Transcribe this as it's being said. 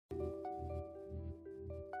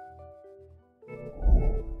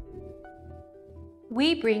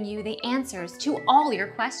We bring you the answers to all your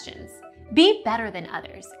questions. Be better than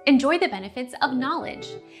others. Enjoy the benefits of knowledge.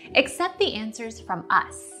 Accept the answers from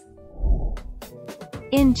us.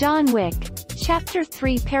 In John Wick, Chapter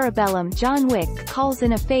 3 Parabellum, John Wick calls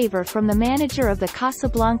in a favor from the manager of the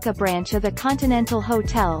Casablanca branch of the Continental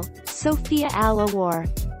Hotel, Sophia Al-Awar.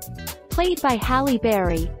 Played by Halle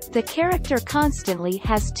Berry, the character constantly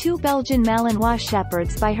has two Belgian Malinois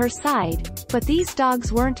shepherds by her side, but these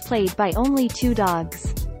dogs weren't played by only two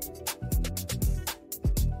dogs.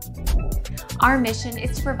 Our mission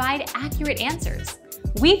is to provide accurate answers.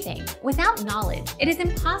 We think without knowledge, it is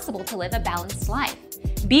impossible to live a balanced life.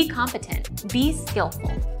 Be competent, be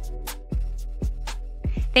skillful.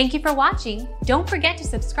 Thank you for watching. Don't forget to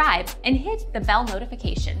subscribe and hit the bell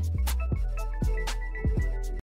notification.